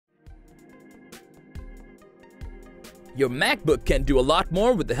Your MacBook can do a lot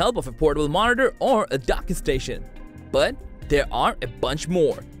more with the help of a portable monitor or a docking station. But there are a bunch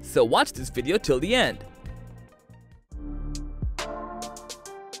more, so watch this video till the end.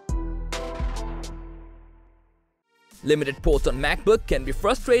 Limited ports on MacBook can be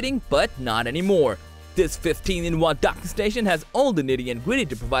frustrating, but not anymore. This 15-in-1 docking station has all the nitty and gritty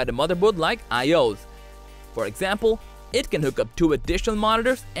to provide a motherboard like IOs. For example, it can hook up 2 additional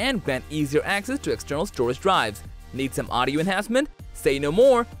monitors and grant easier access to external storage drives. Need some audio enhancement? Say no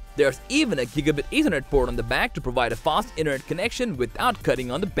more! There's even a gigabit Ethernet port on the back to provide a fast internet connection without cutting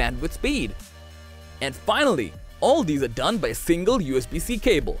on the bandwidth speed. And finally, all these are done by a single USB-C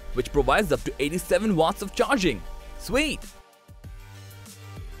cable, which provides up to 87 watts of charging. Sweet!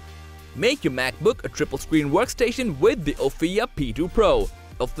 Make your MacBook a triple-screen workstation with the Ophia P2 Pro,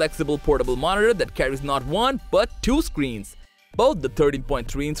 a flexible portable monitor that carries not one but 2 screens. Both the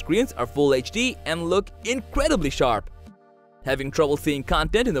 13.3-inch screens are Full HD and look incredibly sharp. Having trouble seeing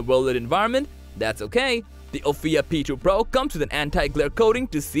content in a well-lit environment? That's okay. The Ophia P2 Pro comes with an anti-glare coating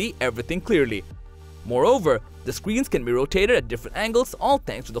to see everything clearly. Moreover, the screens can be rotated at different angles, all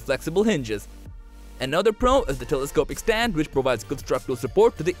thanks to the flexible hinges. Another pro is the telescopic stand, which provides good structural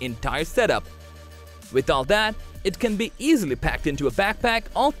support to the entire setup. With all that, it can be easily packed into a backpack,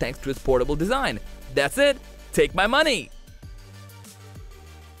 all thanks to its portable design. That's it! Take my money!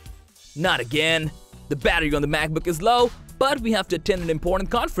 Not again! The battery on the MacBook is low, but we have to attend an important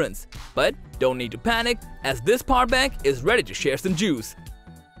conference. But don't need to panic, as this power bank is ready to share some juice.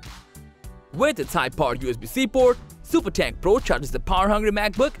 With its high-powered USB-C port, SuperTank Pro charges the power-hungry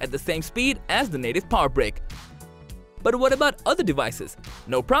MacBook at the same speed as the native power brick. But what about other devices?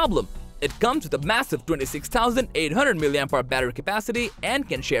 No problem. It comes with a massive 26,800 mAh battery capacity and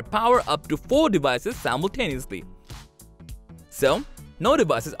can share power up to 4 devices simultaneously. So, no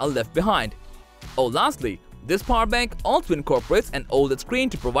devices are left behind. Oh, lastly, this power bank also incorporates an OLED screen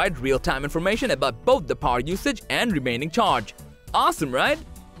to provide real-time information about both the power usage and remaining charge. Awesome, right?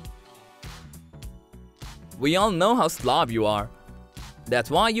 We all know how slob you are. That's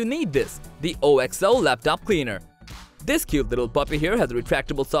why you need this, the OXO laptop cleaner. This cute little puppy here has a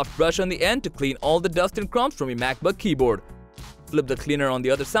retractable soft brush on the end to clean all the dust and crumbs from your MacBook keyboard. Flip the cleaner on the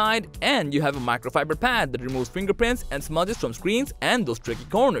other side and you have a microfiber pad that removes fingerprints and smudges from screens and those tricky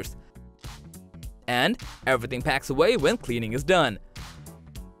corners. And everything packs away when cleaning is done.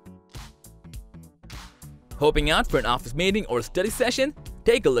 Hoping out for an office meeting or study session?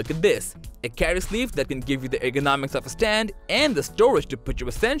 Take a look at this. A carry sleeve that can give you the ergonomics of a stand and the storage to put your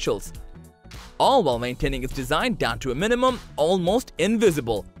essentials. All while maintaining its design down to a minimum, almost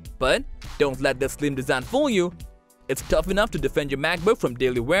invisible. But don't let that slim design fool you. It's tough enough to defend your MacBook from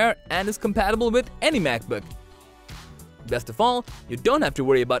daily wear and is compatible with any MacBook. Best of all, you don't have to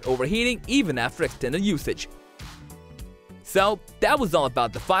worry about overheating even after extended usage. So that was all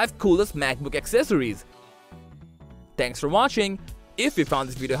about the 5 coolest MacBook accessories. Thanks for watching. If you found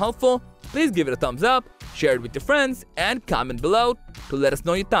this video helpful, please give it a thumbs up, share it with your friends, and comment below to let us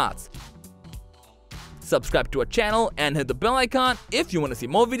know your thoughts. Subscribe to our channel and hit the bell icon if you want to see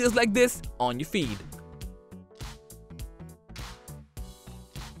more videos like this on your feed.